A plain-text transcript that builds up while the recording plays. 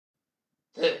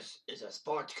This is a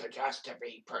Sports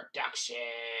Catastrophe production.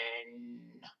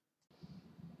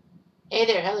 Hey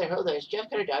there, hello there. It's Jeff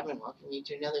Cutter Diamond welcoming you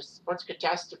to another Sports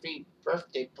Catastrophe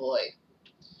birthday boy.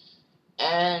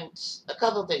 And a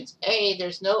couple things. A,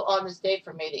 there's no on this day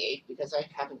for May the 8th because I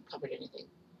haven't covered anything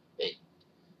big.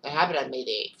 I have it on May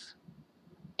the 8th.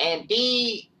 And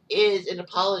B is an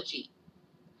apology.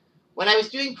 When I was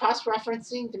doing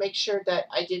cross-referencing to make sure that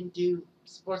I didn't do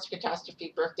Sports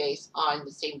Catastrophe birthdays on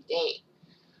the same day,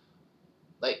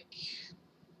 like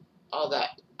all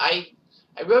that, I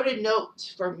wrote a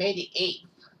note for May the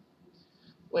 8th,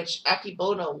 which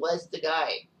Akibono was the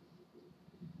guy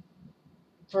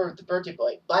for the birthday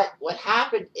boy. But what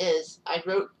happened is I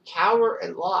wrote Cower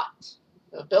and Lot,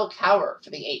 Bill Cower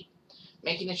for the 8th,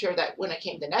 making sure that when I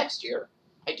came the next year,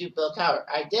 I do Bill Cower.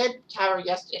 I did Cower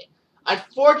yesterday.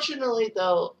 Unfortunately,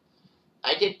 though,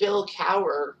 I did Bill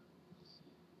Cower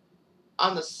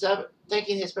on the 7th,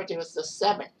 thinking his birthday was the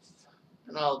 7th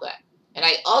and all that. And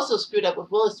I also screwed up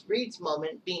with Willis Reed's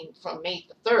moment being from May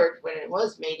the 3rd when it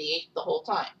was May the 8th the whole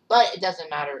time. But it doesn't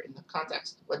matter in the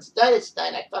context. What's done is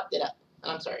done. I fucked it up.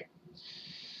 I'm sorry.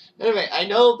 Anyway, I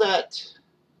know that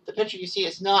the picture you see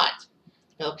is not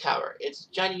Bill Cower. It's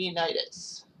Johnny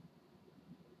Unitas.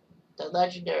 The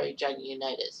legendary Johnny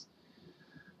Unitas,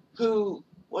 who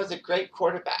was a great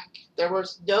quarterback. There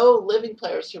was no living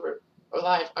players who were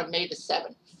alive on May the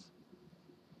 7th.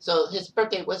 So his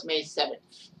birthday was May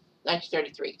 7th,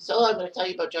 1933. So I'm going to tell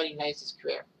you about Johnny Unitas'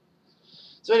 career.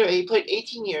 So anyway, he played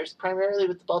 18 years, primarily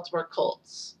with the Baltimore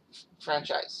Colts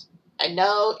franchise. I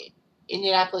know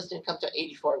Indianapolis didn't come to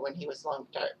 84 when he was long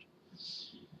retired.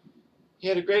 He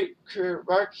had a great career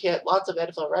mark. He had lots of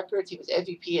NFL records. He was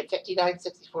MVP in 59,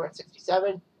 64, and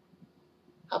 67.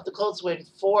 Helped the Colts win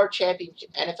 4 championship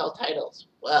NFL titles.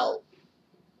 Well,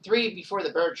 3 before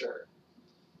the merger,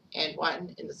 and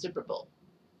 1 in the Super Bowl.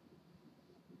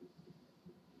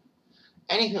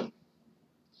 Anywho,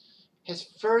 his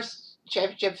first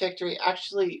championship victory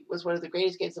actually was one of the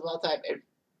greatest games of all time. It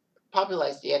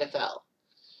popularized the NFL.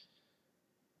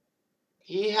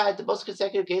 He had the most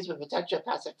consecutive games with a touchdown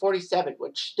pass at 47,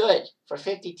 which stood for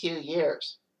 52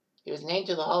 years. He was named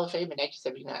to the Hall of Fame in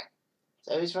 1979.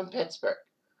 So he was from Pittsburgh.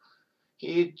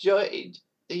 He joined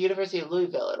the University of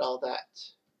Louisville and all that.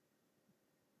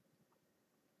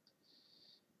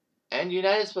 And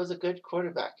Unitas was a good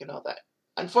quarterback and all that.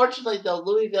 Unfortunately, though,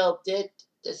 Louisville did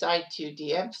decide to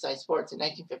de-emphasize sports in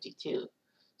 1952.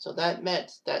 So that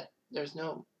meant that there's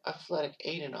no athletic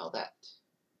aid and all that.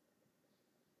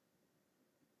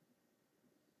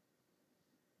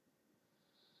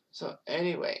 So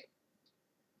anyway,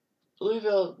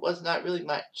 Louisville was not really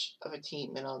much of a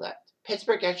team and all that.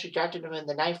 Pittsburgh actually drafted him in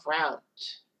the 9th round.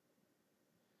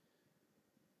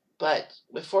 But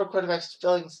with 4 quarterbacks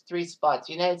filling 3 spots,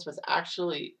 Unitas was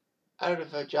actually out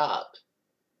of a job.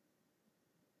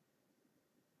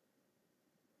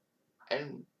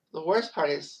 And the worst part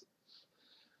is,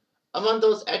 among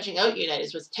those edging out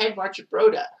Unitas was Ted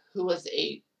Marchibroda, who was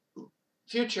a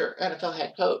future NFL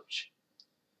head coach.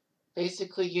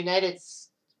 Basically, Unitas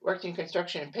worked in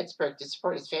construction in Pittsburgh to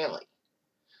support his family.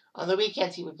 On the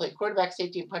weekends, he would play quarterback,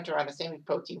 safety, and punter on a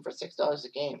semi-pro team for $6 a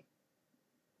game.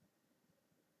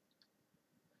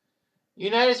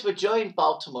 Unitas would join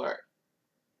Baltimore,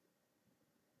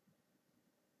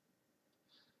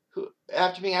 who,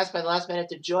 after being asked by the last minute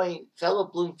to join fellow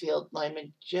Bloomfield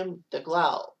lineman Jim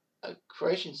DeGlau, a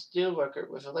Croatian steelworker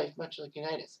with a life much like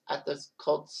Unitas, at the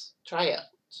Colts tryout.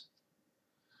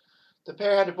 The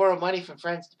pair had to borrow money from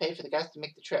friends to pay for the guys to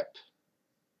make the trip.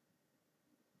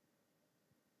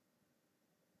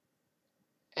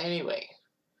 Anyway,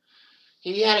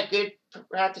 he had a good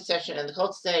practice session, and the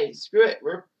Colts say, "Screw it,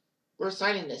 we're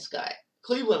signing this guy."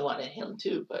 Cleveland wanted him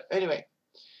too, but anyway,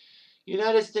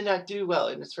 Unitas did not do well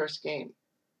in his first game.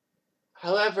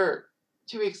 However,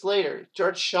 2 weeks later,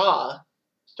 George Shaw,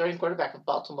 starting quarterback of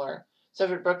Baltimore,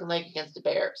 suffered a broken leg against the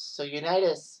Bears. So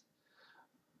Unitas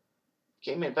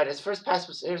came in, but his first pass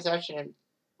was interception and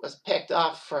was picked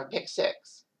off for a pick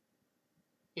 6.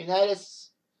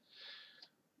 Unitas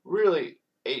really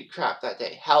ate crap that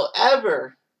day.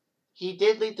 However, he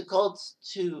did lead the Colts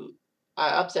to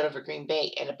upset over Green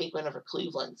Bay and a big win over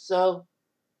Cleveland, so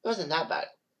it wasn't that bad.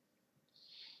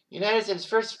 Unitas, in his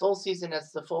first full season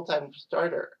as the full-time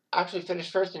starter, actually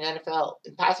finished first in NFL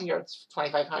in passing yards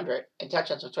 2,500 and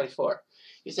touchdowns with 24.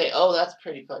 You say, oh, that's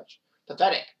pretty much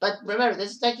pathetic. But remember,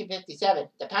 this is 1957.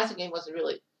 The passing game wasn't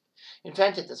really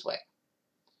invented this way.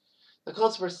 The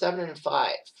Colts were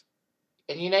 7-5,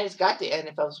 and Unitas got the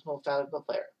NFL's most valuable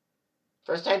player.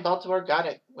 First time Baltimore got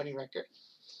a winning record.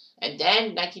 And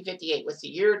then 1958 was the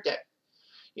year that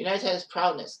Unitas has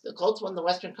proudness. The Colts won the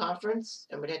Western Conference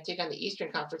and would have to take on the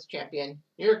Eastern Conference champion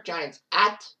New York Giants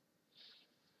at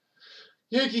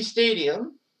Yankee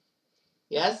Stadium.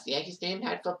 Yes, Yankee Stadium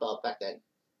had football back then.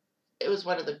 It was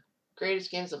one of the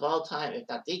greatest games of all time, if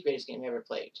not the greatest game ever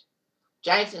played.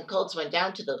 Giants and Colts went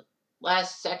down to the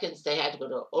last seconds. They had to go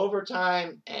to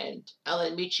overtime, and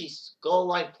Ellen Michi's goal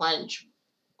line plunge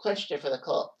clinched it for the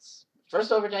Colts.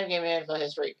 First overtime game in NFL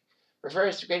history.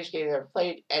 Refers to the greatest game ever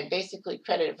played, and basically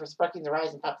credited for sparking the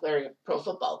rise in popularity of pro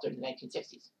football during the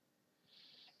 1960s.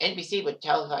 NBC would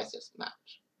televise this match.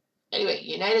 Anyway,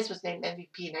 Unitas was named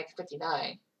MVP in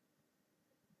 1959.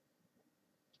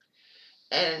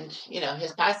 And,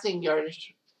 his passing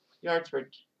yards were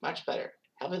much better,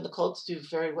 helping the Colts do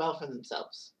very well for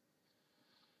themselves.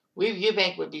 Weave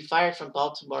Eubank would be fired from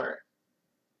Baltimore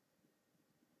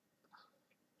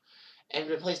and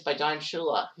replaced by Don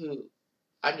Shula, who,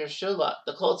 under Shula,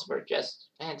 the Colts were just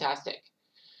fantastic.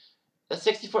 The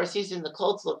 64 season, the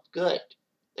Colts looked good.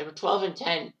 They were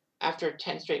 12-10 after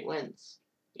 10 straight wins.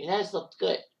 The Unitas looked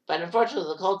good, but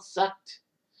unfortunately the Colts sucked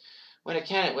when it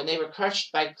counted, when they were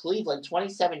crushed by Cleveland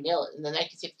 27-0 in the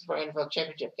 1964 NFL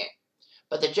Championship game.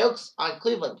 But the joke's on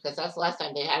Cleveland, because that's the last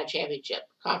time they had a championship,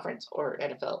 conference, or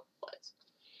NFL was.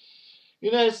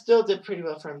 Unitas still did pretty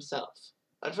well for himself.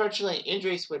 Unfortunately,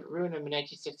 injuries would ruin him in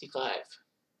 1965.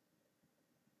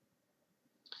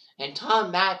 And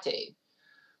Tom Matte,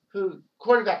 who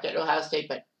quarterbacked at Ohio State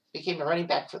but became a running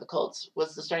back for the Colts,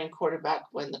 was the starting quarterback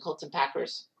when the Colts and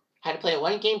Packers had to play a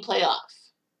one-game playoff.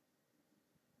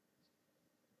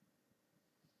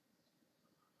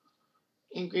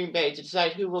 In Green Bay to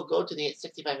decide who will go to the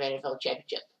 65 NFL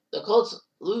Championship. The Colts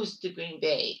lose to Green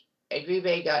Bay, and Green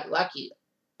Bay got lucky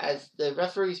as the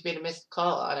referees made a missed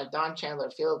call on a Don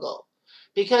Chandler field goal.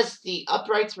 Because the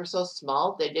uprights were so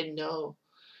small, they didn't know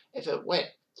if it went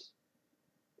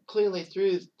cleanly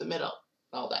through the middle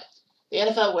and all that. The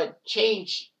NFL would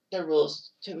change the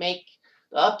rules to make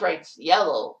the uprights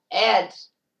yellow and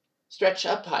stretch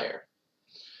up higher.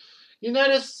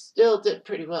 Unitas still did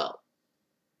pretty well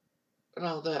and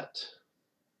all that.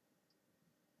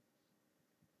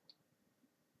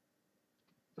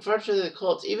 Unfortunately, the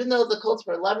Colts, even though the Colts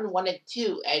were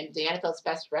 11-1-2 and the NFL's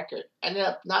best record, ended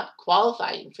up not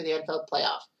qualifying for the NFL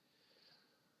playoff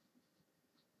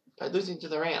by losing to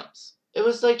the Rams. It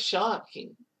was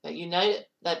shocking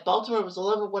that Baltimore was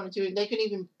 11-1-2 and they couldn't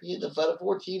even be the final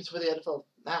four teams for the NFL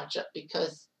matchup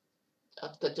because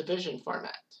of the division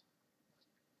format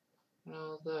and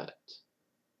all that.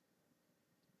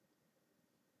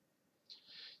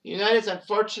 Unitas,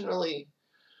 unfortunately,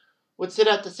 would sit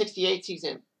out the 68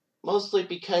 season, mostly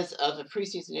because of a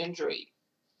preseason injury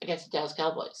against the Dallas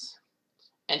Cowboys.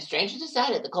 And strangely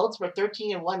decided, the Colts were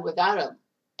 13-1 without him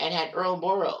and had Earl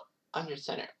Morrow under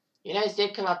center. Unitas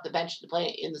did come off the bench to play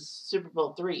in the Super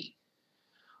Bowl III.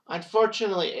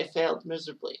 Unfortunately, it failed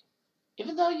miserably.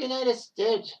 Even though Unitas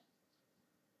did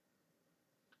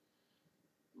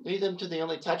lead them to the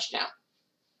only touchdown.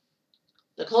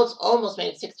 The Colts almost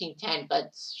made it 16-10,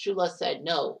 but Shula said,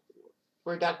 no,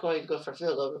 we're not going to go for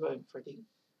field goal, we're going for the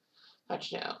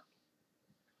touchdown.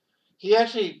 He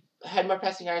actually had more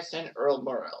passing yards than Earl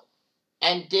Morrow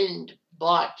and didn't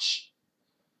botch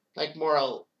like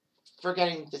Morrow,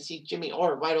 forgetting to see Jimmy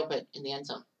Orr wide open in the end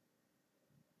zone.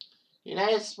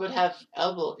 Unitas would have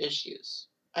elbow issues.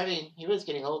 I mean, he was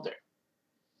getting older.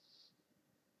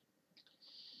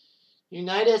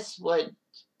 Unitas would,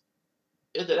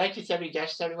 in the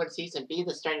 1970-71 season, be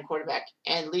the starting quarterback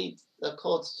and lead the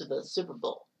Colts to the Super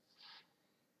Bowl.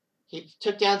 He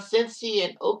took down Cincy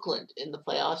and Oakland in the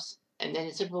playoffs, and then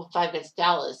in Super Bowl V against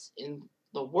Dallas in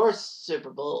the worst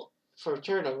Super Bowl for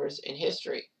turnovers in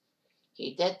history.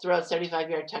 He did throw a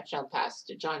 75-yard touchdown pass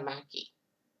to John Mackey.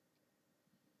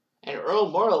 And Earl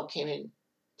Morrow came in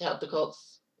to help the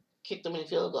Colts kick the winning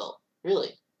field goal.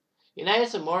 Really.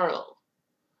 Unitas and Morrow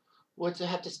would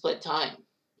have to split time.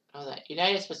 All that.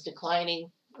 Unitas was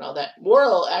declining and all that.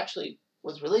 Morrow actually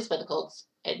was released by the Colts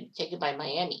and taken by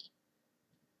Miami.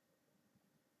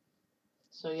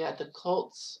 So yeah, the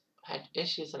Colts had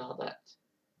issues and all that.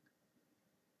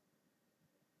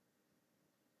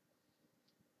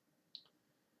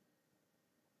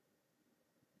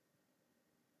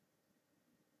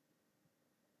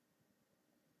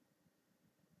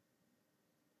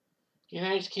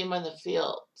 Unitas came on the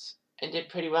field and did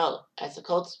pretty well as the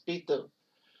Colts beat the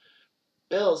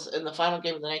Bills in the final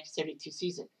game of the 1972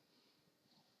 season.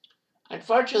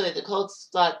 Unfortunately, the Colts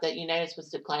thought that Unitas was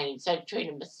declining and decided to trade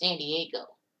him to San Diego.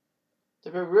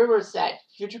 There were rumors that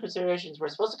future considerations were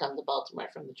supposed to come to Baltimore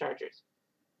from the Chargers.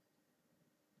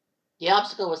 The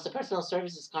obstacle was the personal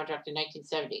services contract in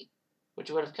 1970. which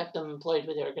would have kept them employed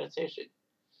with the organization.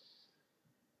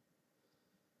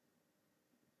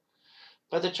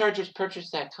 But the Chargers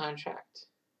purchased that contract.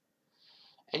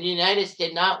 And Unitas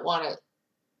did not want to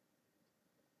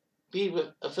be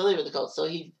affiliated with the Colts, so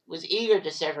he was eager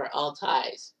to sever all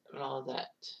ties and all of that.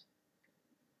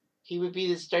 He would be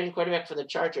the starting quarterback for the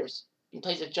Chargers in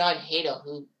place of John Hadle,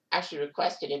 who actually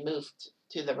requested and moved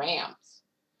to the Rams.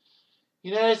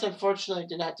 Unitas unfortunately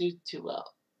did not do too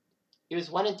well. He was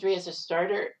 1-3 as a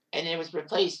starter, and it was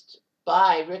replaced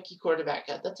by rookie quarterback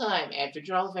at the time, and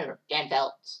future Hall of Famer Dan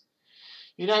Belt.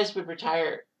 Unitas would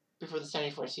retire before the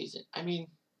 74 season. I mean,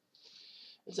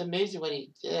 it's amazing what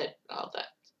he did and all that.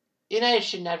 Unitas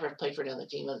should never have played for another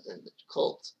team other than the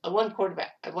Colts. A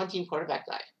one-team quarterback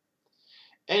guy.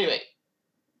 Anyway,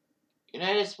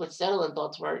 Unitas would settle in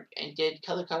Baltimore and did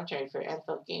color commentary for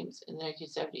NFL games in the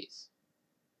 1970s.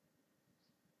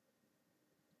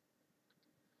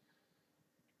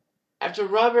 After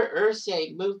Robert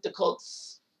Irsay moved the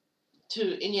Colts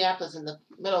to Indianapolis in the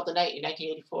middle of the night in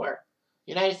 1984,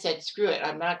 Unitas said, "Screw it,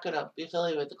 I'm not going to be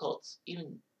affiliated with the Colts,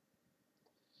 even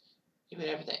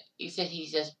everything." He said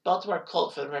he's a Baltimore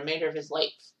Colt for the remainder of his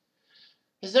life.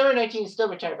 His number 19 is still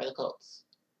retired by the Colts.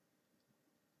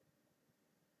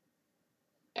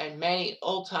 And many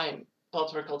old-time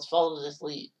Baltimore Colts followed this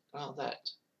lead and all that.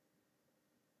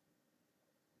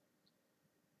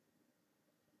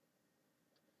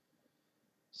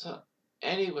 So,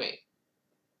 anyway,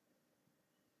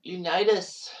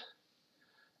 Unitas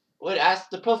would ask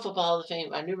the Pro Football Hall of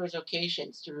Fame on numerous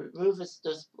occasions to remove its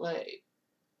display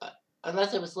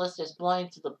unless it was listed as belonging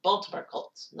to the Baltimore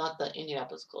Colts, not the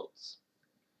Indianapolis Colts.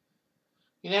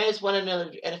 Unitas wanted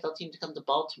another NFL team to come to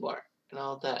Baltimore and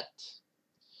all that.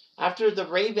 After the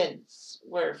Ravens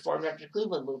were formed after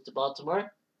Cleveland moved to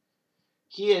Baltimore,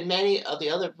 he and many of the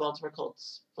other Baltimore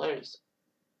Colts players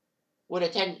would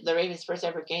attend the Ravens' first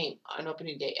ever game on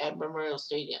opening day at Memorial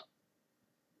Stadium.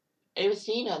 It was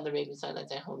seen on the Ravens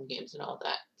sidelines at home games and all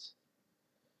that.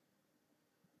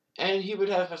 And he would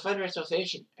have a thunderous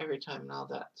ovation every time and all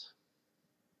that.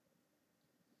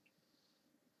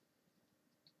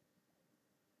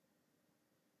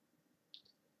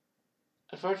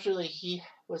 Unfortunately, he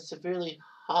was severely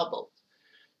hobbled.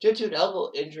 Due to an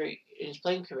elbow injury in his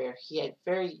playing career, he had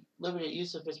very limited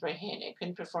use of his right hand and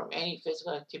couldn't perform any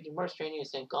physical activity more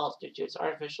strenuous than golf due to his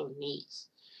artificial knees.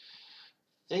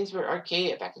 Things were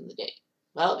archaic back in the day.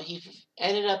 Well, he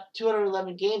ended up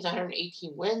 211 games,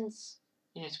 118 wins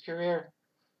in his career,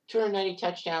 290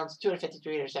 touchdowns,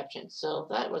 253 interceptions. So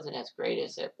that wasn't as great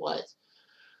as it was.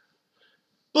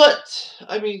 But,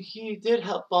 I mean, he did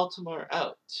help Baltimore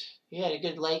out. He had a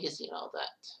good legacy and all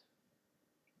that.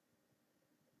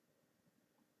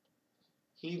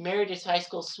 He married his high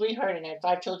school sweetheart and had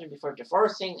 5 children before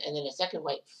divorcing, and then a second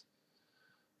wife.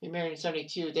 He married in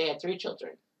 72. They had 3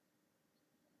 children.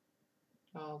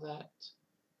 All that.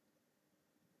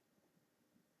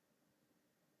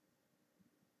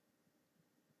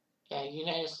 Yeah,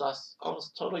 Unitas lost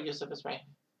almost total use of his right hand.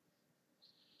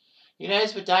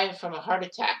 Unitas would die from a heart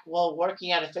attack while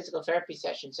working out a physical therapy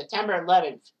session, September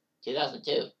 11th,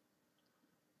 2002.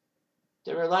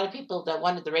 There were a lot of people that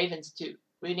wanted the Ravens to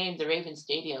rename the Ravens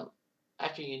Stadium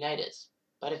after Unitas,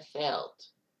 but it failed.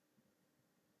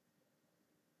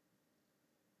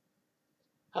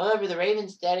 However, the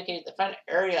Ravens dedicated the front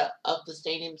area of the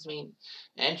stadium's main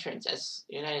entrance as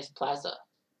Unitas Plaza.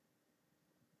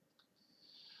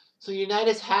 So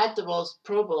Unitas had the most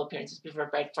Pro Bowl appearances before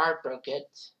Brett Favre broke it.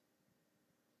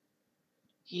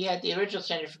 He had the original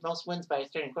standard for most wins by a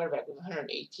starting quarterback with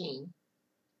 118.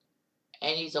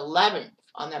 And he's 11th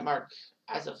on that mark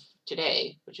as of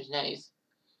today, which is nice.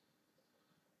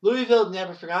 Louisville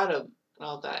never forgot him and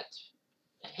all that.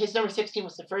 His number 16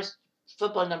 was the first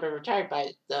football number retired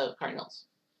by the Cardinals.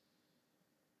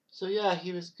 So yeah,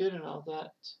 he was good and all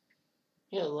that.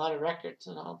 He had a lot of records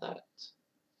and all that.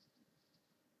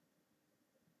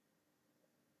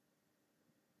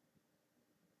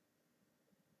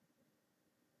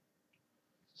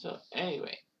 So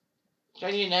anyway,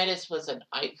 John Unitas was an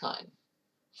icon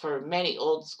for many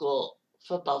old school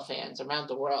football fans around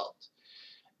the world.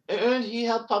 And he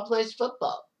helped popularize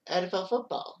football, NFL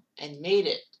football, and made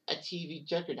it a TV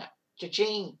juggernaut.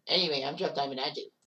 Cha-ching! Anyway, I'm Jeff Diamond. I do.